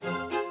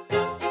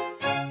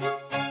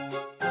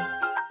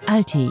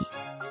Alti,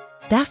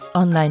 das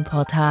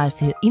Online-Portal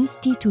für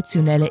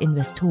institutionelle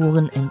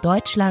Investoren in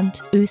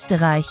Deutschland,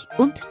 Österreich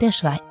und der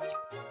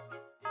Schweiz.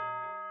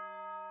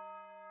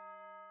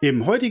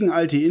 Im heutigen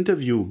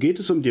Alti-Interview geht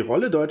es um die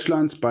Rolle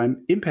Deutschlands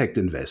beim Impact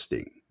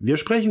Investing. Wir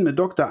sprechen mit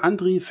Dr.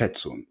 Andrij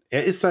Fetsun.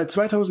 Er ist seit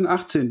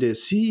 2018 der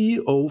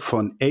CEO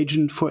von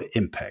Agent for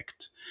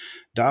Impact.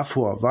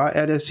 Davor war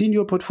er der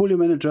Senior Portfolio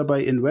Manager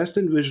bei Invest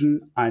in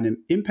Vision,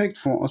 einem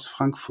Impact-Fonds aus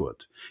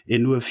Frankfurt.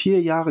 In nur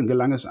 4 Jahren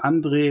gelang es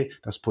Andrij,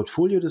 das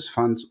Portfolio des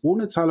Fonds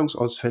ohne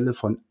Zahlungsausfälle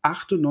von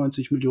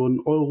 98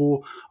 Millionen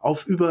Euro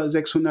auf über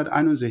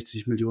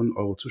 661 Millionen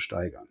Euro zu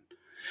steigern.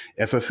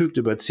 Er verfügt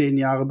über 10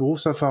 Jahre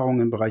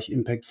Berufserfahrung im Bereich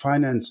Impact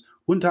Finance,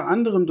 unter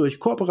anderem durch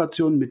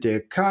Kooperationen mit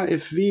der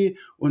KfW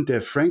und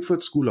der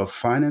Frankfurt School of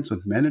Finance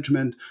and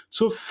Management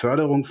zur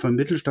Förderung von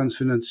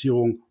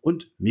Mittelstandsfinanzierung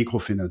und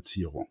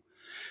Mikrofinanzierung.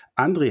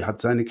 Andrij hat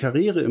seine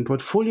Karriere im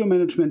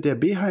Portfolio-Management der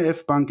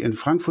BHF Bank in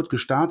Frankfurt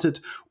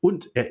gestartet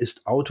und er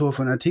ist Autor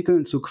von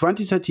Artikeln zu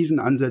quantitativen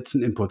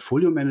Ansätzen im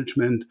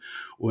Portfolio-Management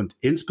und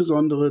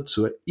insbesondere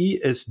zur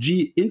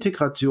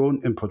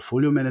ESG-Integration im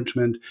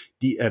Portfolio-Management,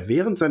 die er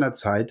während seiner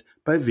Zeit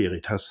bei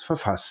Veritas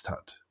verfasst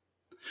hat.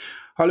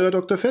 Hallo Herr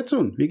Dr.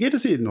 Fetsun, wie geht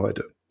es Ihnen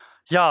heute?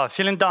 Ja,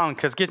 vielen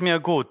Dank, es geht mir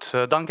gut.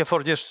 Danke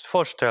für die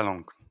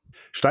Vorstellung.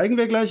 Steigen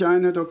wir gleich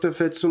ein, Herr Dr.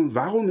 Fetsun.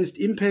 Warum ist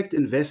Impact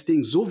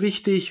Investing so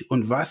wichtig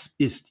und was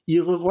ist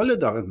Ihre Rolle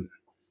darin?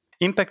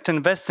 Impact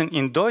Investing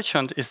in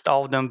Deutschland ist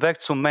auf dem Weg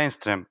zum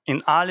Mainstream,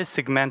 in alle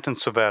Segmenten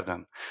zu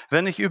werden.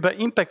 Wenn ich über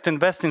Impact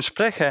Investing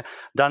spreche,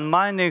 dann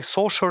meine ich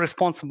Social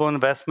Responsible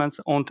Investments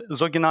und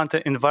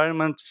sogenannte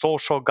Environment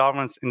Social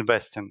Governance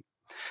Investing.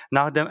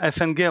 Nach dem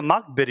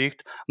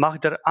FNG-Marktbericht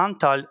macht der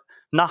Anteil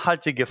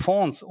nachhaltige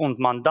Fonds und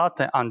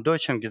Mandate am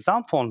deutschen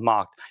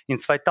Gesamtfondsmarkt in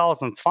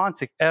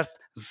 2020 erst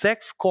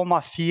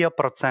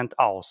 6,4%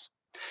 aus.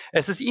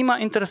 Es ist immer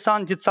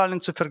interessant, die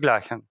Zahlen zu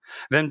vergleichen,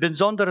 wenn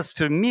besonders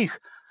für mich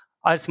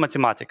als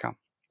Mathematiker.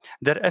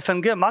 Der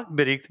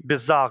FNG-Marktbericht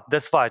besagt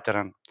des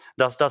Weiteren,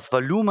 dass das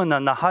Volumen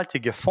an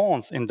nachhaltigen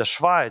Fonds in der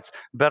Schweiz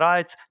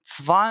bereits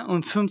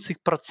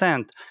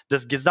 52%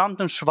 des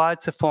gesamten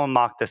Schweizer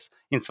Fondsmarktes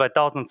in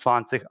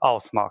 2020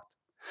 ausmacht.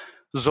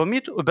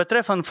 Somit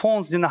betreffen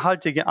Fonds, die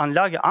nachhaltige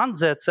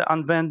Anlageansätze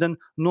anwenden,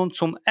 nun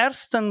zum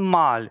ersten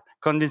Mal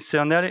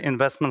konventionelle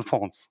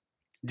Investmentfonds.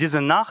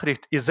 Diese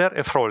Nachricht ist sehr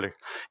erfreulich,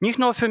 nicht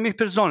nur für mich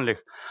persönlich,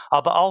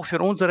 aber auch für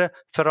unsere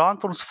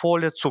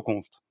verantwortungsvolle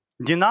Zukunft.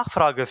 Die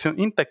Nachfrage für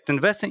Impact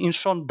Investing ist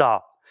schon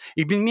da.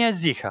 Ich bin mir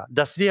sicher,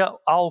 dass wir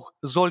auch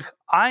solch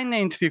eine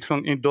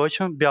Entwicklung in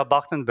Deutschland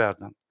beobachten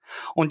werden.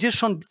 Und dies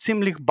schon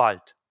ziemlich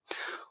bald.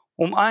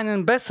 Um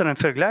einen besseren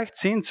Vergleich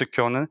ziehen zu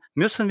können,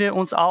 müssen wir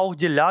uns auch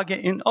die Lage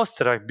in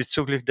Österreich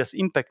bezüglich des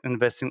Impact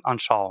Investing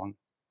anschauen.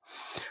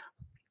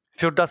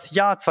 Für das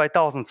Jahr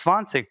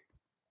 2020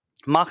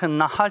 machen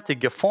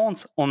nachhaltige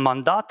Fonds und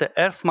Mandate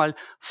erstmal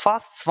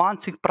fast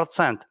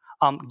 20%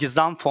 am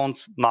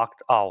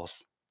Gesamtfondsmarkt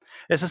aus.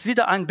 Es ist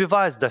wieder ein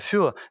Beweis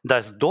dafür,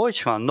 dass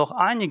Deutschland noch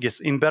einiges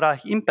im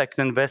Bereich Impact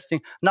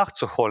Investing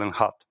nachzuholen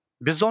hat.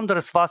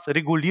 Besonders was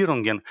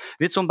Regulierungen,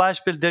 wie zum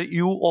Beispiel der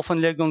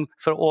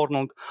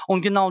EU-Offenlegungsverordnung.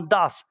 Und genau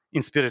das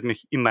inspiriert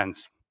mich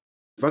immens.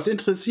 Was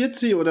interessiert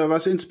Sie oder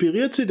was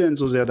inspiriert Sie denn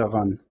so sehr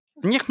daran?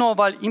 Nicht nur,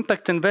 weil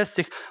Impact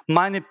Investing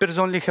meine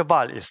persönliche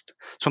Wahl ist.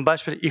 Zum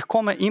Beispiel, ich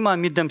komme immer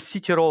mit dem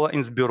Cityroller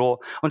ins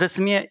Büro und es ist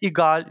mir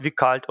egal, wie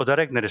kalt oder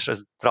regnerisch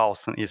es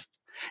draußen ist.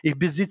 Ich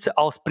besitze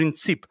aus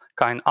Prinzip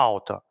kein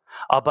Auto.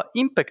 Aber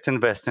Impact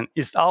Investing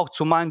ist auch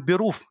zu meinem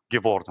Beruf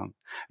geworden,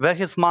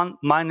 welches man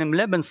meinem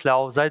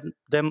Lebenslauf seit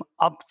dem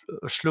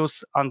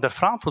Abschluss an der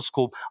Frankfurt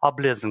School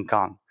ablesen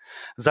kann.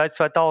 Seit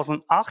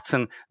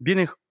 2018 bin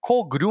ich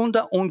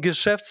Co-Gründer und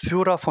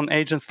Geschäftsführer von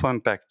Agents for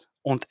Impact.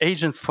 Und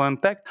Agents for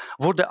Impact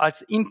wurde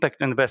als Impact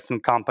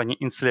Investing Company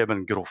ins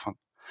Leben gerufen.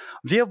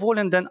 Wir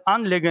wollen den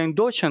Anlegern in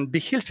Deutschland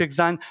behilflich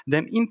sein,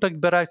 den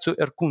Impact-Bereich zu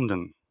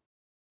erkunden.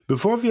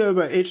 Bevor wir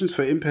über Agents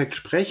for Impact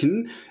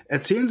sprechen,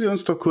 erzählen Sie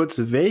uns doch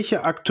kurz,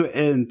 welche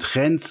aktuellen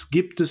Trends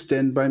gibt es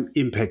denn beim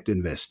Impact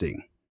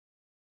Investing?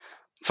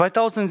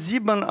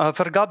 2007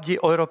 vergab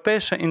die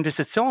Europäische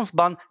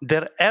Investitionsbank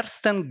der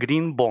ersten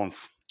Green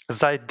Bonds.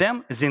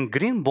 Seitdem sind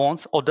Green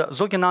Bonds oder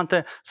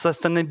sogenannte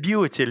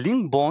Sustainability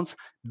Linked Bonds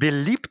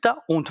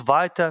beliebter und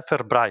weiter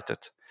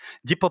verbreitet.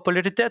 Die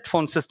Popularität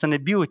von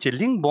Sustainability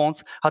Linked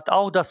Bonds hat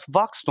auch das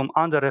Wachstum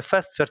anderer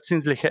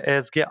festverzinslicher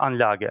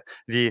ESG-Anlagen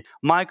wie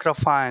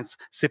Microfinance,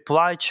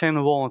 Supply Chain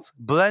Loans,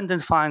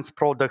 Blended Finance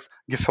Products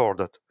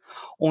gefördert.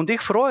 Und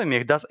ich freue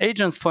mich, dass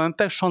Agents for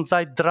Impact schon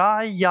seit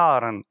 3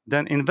 Jahren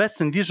den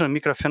Invest in Vision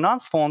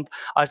Mikrofinanzfonds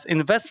als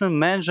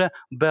Investmentmanager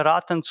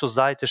beratend zur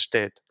Seite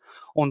steht.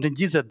 Und in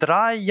diesen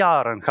 3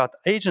 Jahren hat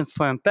Agents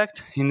for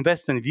Impact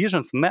Invest in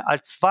Visions mehr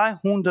als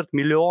 200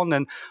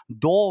 Millionen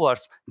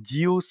Dollars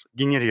Deals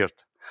generiert.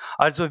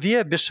 Also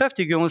wir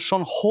beschäftigen uns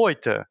schon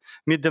heute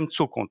mit der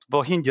Zukunft,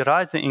 wohin die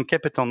Reise im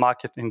Capital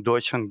Market in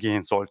Deutschland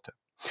gehen sollte.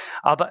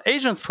 Aber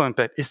Agents for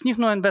Impact ist nicht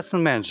nur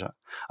Investment Manager,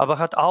 aber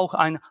hat auch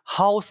ein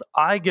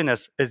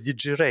hauseigenes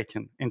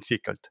SDG-Rating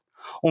entwickelt,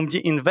 um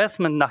die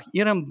Investment nach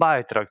ihrem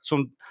Beitrag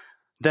zum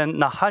den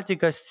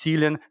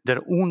Nachhaltigkeitszielen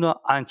der UNO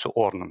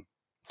einzuordnen.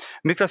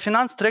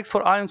 Mikrofinanz trägt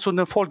vor allem zu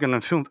den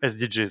folgenden 5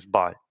 SDGs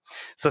bei.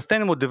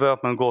 Sustainable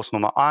Development Goals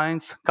Nummer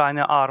 1,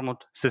 keine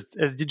Armut.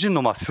 SDG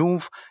Nummer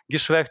 5,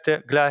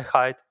 geschwächte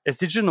Gleichheit.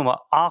 SDG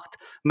Nummer 8,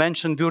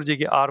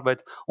 menschenwürdige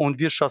Arbeit und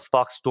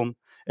Wirtschaftswachstum.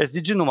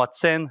 SDG Nummer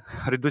 10,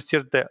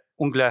 reduzierte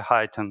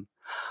Ungleichheiten.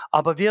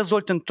 Aber wir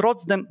sollten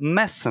trotzdem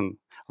messen,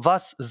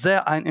 was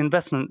sehr ein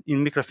Investment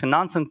in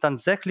Mikrofinanzen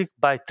tatsächlich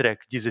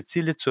beiträgt, diese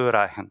Ziele zu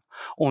erreichen.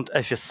 Und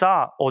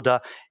FSA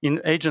oder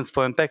in Agents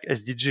for Impact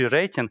SDG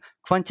Rating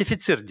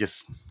quantifiziert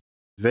dies.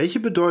 Welche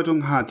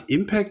Bedeutung hat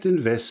Impact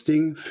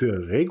Investing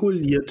für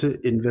regulierte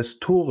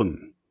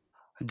Investoren?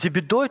 Die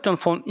Bedeutung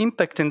von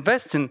Impact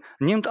Investing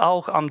nimmt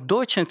auch am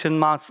deutschen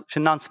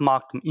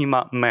Finanzmarkt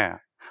immer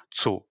mehr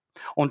zu.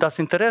 Und das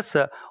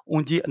Interesse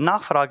und die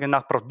Nachfrage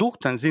nach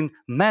Produkten sind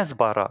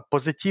messbarer,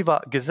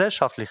 positiver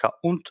gesellschaftlicher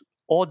und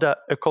oder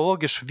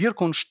ökologischer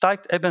Wirkung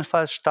steigt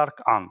ebenfalls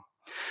stark an.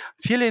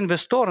 Viele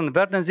Investoren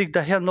werden sich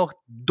daher noch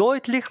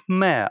deutlich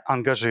mehr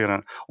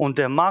engagieren und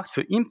der Markt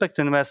für Impact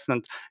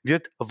Investment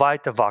wird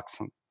weiter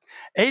wachsen.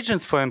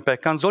 Agents for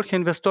Impact kann solchen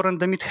Investoren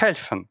damit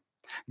helfen.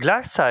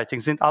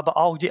 Gleichzeitig sind aber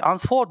auch die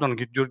Anforderungen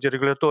durch die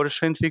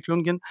regulatorische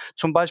Entwicklungen,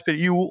 zum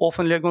Beispiel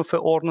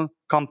EU-Offenlegungsverordnung,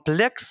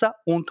 komplexer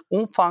und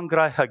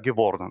umfangreicher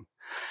geworden.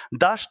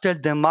 Das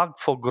stellt den Markt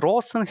vor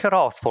großen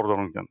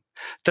Herausforderungen,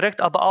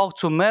 trägt aber auch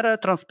zu mehr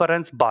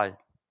Transparenz bei.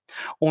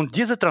 Und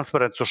diese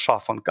Transparenz zu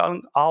schaffen,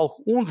 kann auch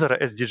unsere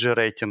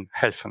SDG-Rating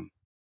helfen.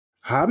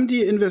 Haben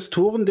die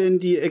Investoren denn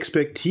die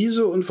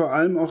Expertise und vor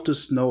allem auch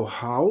das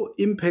Know-how,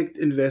 Impact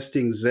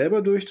Investing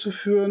selber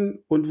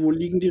durchzuführen? Und wo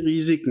liegen die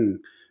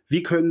Risiken?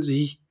 Wie können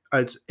Sie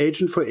als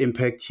Agent for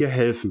Impact hier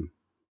helfen?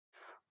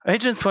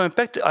 Agents for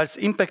Impact als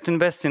Impact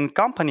Investing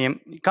Company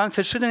kann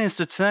verschiedene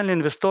institutionelle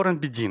Investoren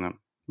bedienen.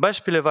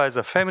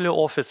 Beispielsweise Family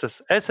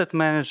Offices, Asset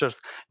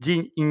Managers,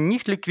 die in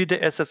nicht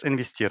liquide Assets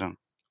investieren.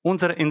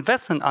 Unser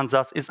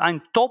Investmentansatz ist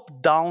ein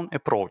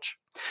Top-Down-Approach.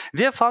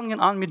 Wir fangen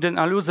an mit der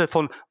Analyse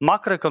von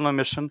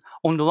makroökonomischen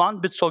und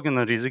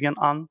landbezogenen Risiken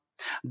an.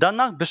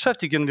 Danach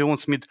beschäftigen wir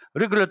uns mit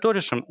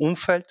regulatorischem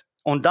Umfeld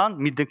und dann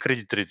mit dem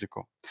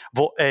Kreditrisiko,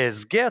 wo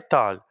ESG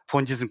Teil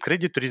von diesem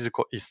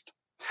Kreditrisiko ist.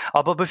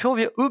 Aber bevor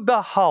wir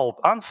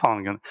überhaupt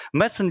anfangen,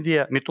 messen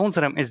wir mit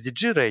unserem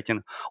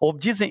SDG-Rating, ob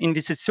diese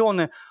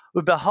Investitionen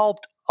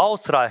überhaupt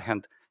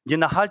ausreichend die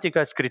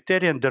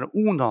Nachhaltigkeitskriterien der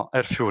UNO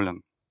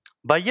erfüllen.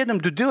 Bei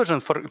jedem Due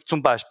Diligence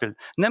zum Beispiel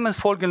nehmen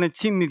folgende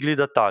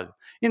Teammitglieder teil: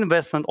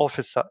 Investment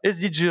Officer,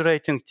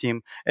 SDG-Rating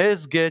Team,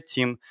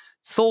 ESG-Team,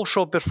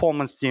 Social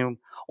Performance Team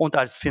und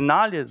als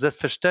Finale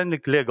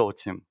selbstverständlich Legal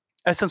Team.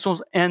 Es ist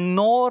uns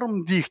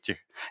enorm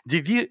wichtig,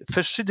 die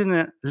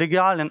verschiedenen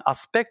legalen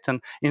Aspekte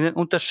in den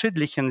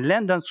unterschiedlichen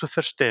Ländern zu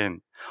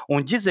verstehen.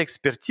 Und diese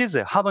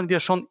Expertise haben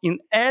wir schon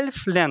in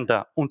 11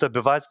 Ländern unter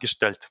Beweis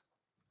gestellt.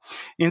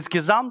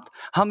 Insgesamt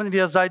haben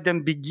wir seit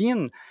dem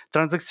Beginn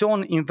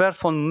Transaktionen im Wert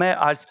von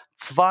mehr als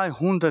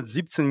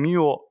 217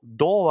 Millionen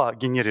Dollar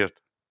generiert.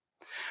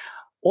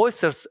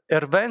 Äußerst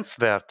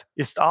erwähnenswert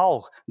ist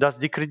auch, dass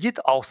die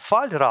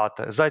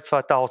Kreditausfallrate seit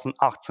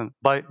 2018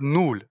 bei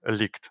 0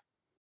 liegt.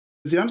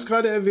 Sie haben es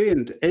gerade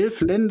erwähnt,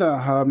 11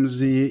 Länder haben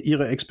Sie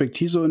Ihre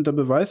Expertise unter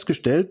Beweis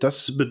gestellt.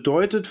 Das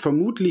bedeutet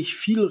vermutlich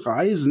viel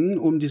Reisen,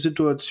 um die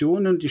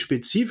Situation und die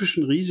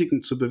spezifischen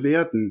Risiken zu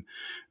bewerten.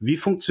 Wie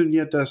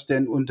funktioniert das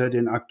denn unter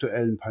den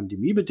aktuellen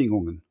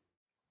Pandemiebedingungen?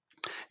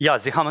 Ja,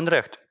 Sie haben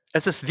recht.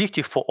 Es ist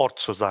wichtig, vor Ort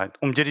zu sein,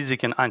 um die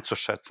Risiken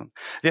einzuschätzen.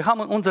 Wir haben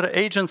unsere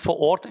Agents vor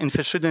Ort in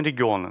verschiedenen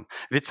Regionen,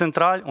 wie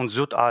Zentral- und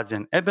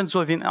Südasien,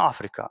 ebenso wie in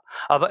Afrika.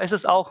 Aber es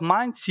ist auch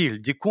mein Ziel,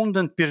 die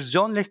Kunden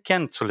persönlich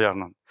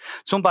kennenzulernen.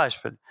 Zum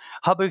Beispiel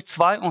habe ich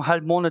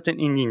 2,5 Monate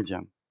in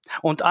Indien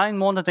und 1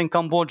 Monat in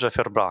Kambodscha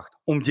verbracht,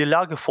 um die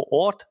Lage vor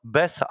Ort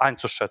besser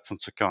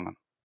einzuschätzen zu können.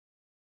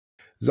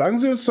 Sagen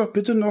Sie uns doch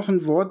bitte noch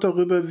ein Wort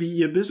darüber, wie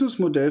Ihr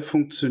Businessmodell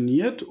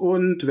funktioniert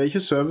und welche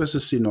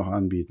Services Sie noch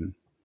anbieten.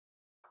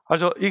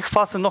 Also ich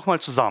fasse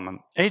nochmal zusammen.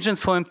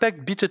 Agents for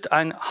Impact bietet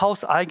ein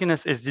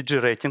hauseigenes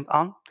SDG-Rating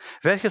an,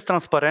 welches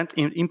transparent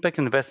in Impact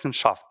Investing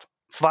schafft.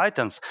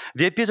 Zweitens,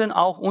 wir bieten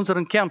auch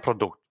unseren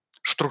Kernprodukt,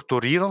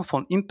 Strukturieren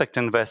von Impact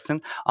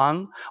Investing,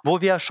 an, wo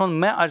wir schon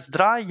mehr als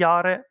 3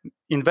 Jahre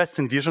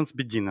Investing Visions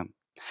bedienen.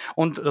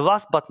 Und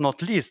last but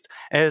not least,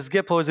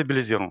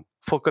 ESG-Plausibilisierung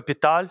für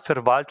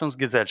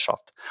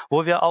Kapitalverwaltungsgesellschaft,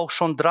 wo wir auch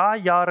schon 3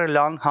 Jahre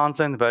lang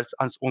Hansa Welt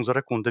als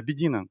unsere Kunden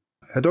bedienen.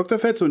 Herr Dr.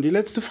 Fetsun, die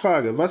letzte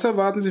Frage. Was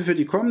erwarten Sie für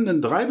die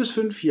kommenden 3 bis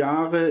 5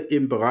 Jahre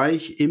im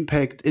Bereich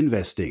Impact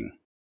Investing?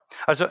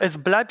 Also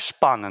es bleibt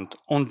spannend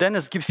und denn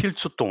es gibt viel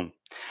zu tun.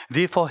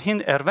 Wie vorhin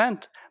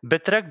erwähnt,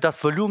 beträgt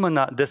das Volumen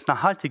des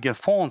nachhaltigen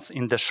Fonds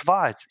in der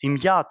Schweiz im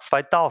Jahr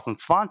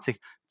 2020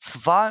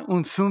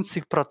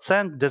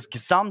 52% des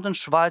gesamten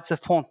Schweizer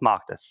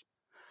Fondsmarktes.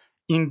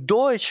 In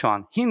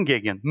Deutschland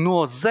hingegen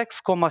nur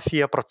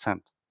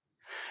 6,4%.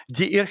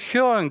 Die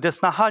Erhöhung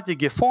des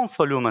nachhaltigen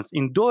Fondsvolumens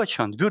in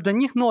Deutschland würde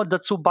nicht nur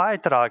dazu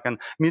beitragen,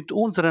 mit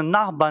unseren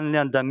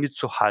Nachbarländern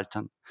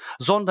mitzuhalten,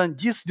 sondern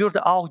dies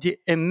würde auch die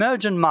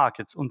Emerging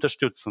Markets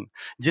unterstützen,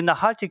 die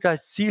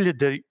Nachhaltigkeitsziele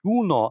der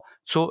UNO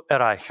zu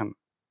erreichen.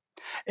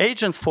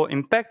 Agents for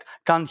Impact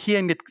kann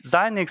hier mit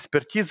seiner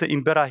Expertise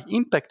im Bereich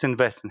Impact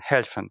Investing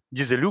helfen,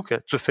 diese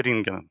Lücke zu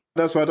verringern.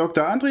 Das war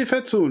Dr. Andrij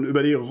Fetsun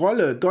über die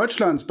Rolle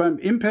Deutschlands beim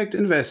Impact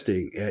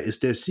Investing. Er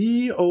ist der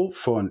CEO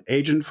von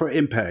Agent for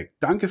Impact.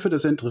 Danke für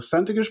das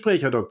interessante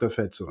Gespräch, Herr Dr.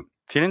 Fetsun.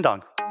 Vielen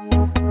Dank.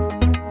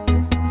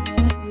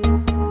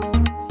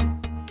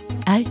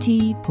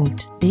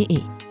 alti.de,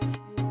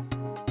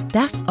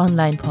 das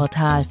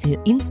Online-Portal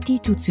für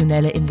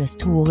institutionelle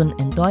Investoren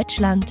in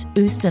Deutschland,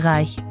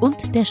 Österreich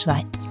und der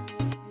Schweiz.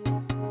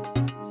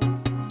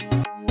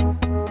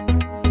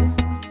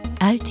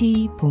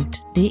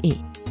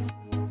 alti.de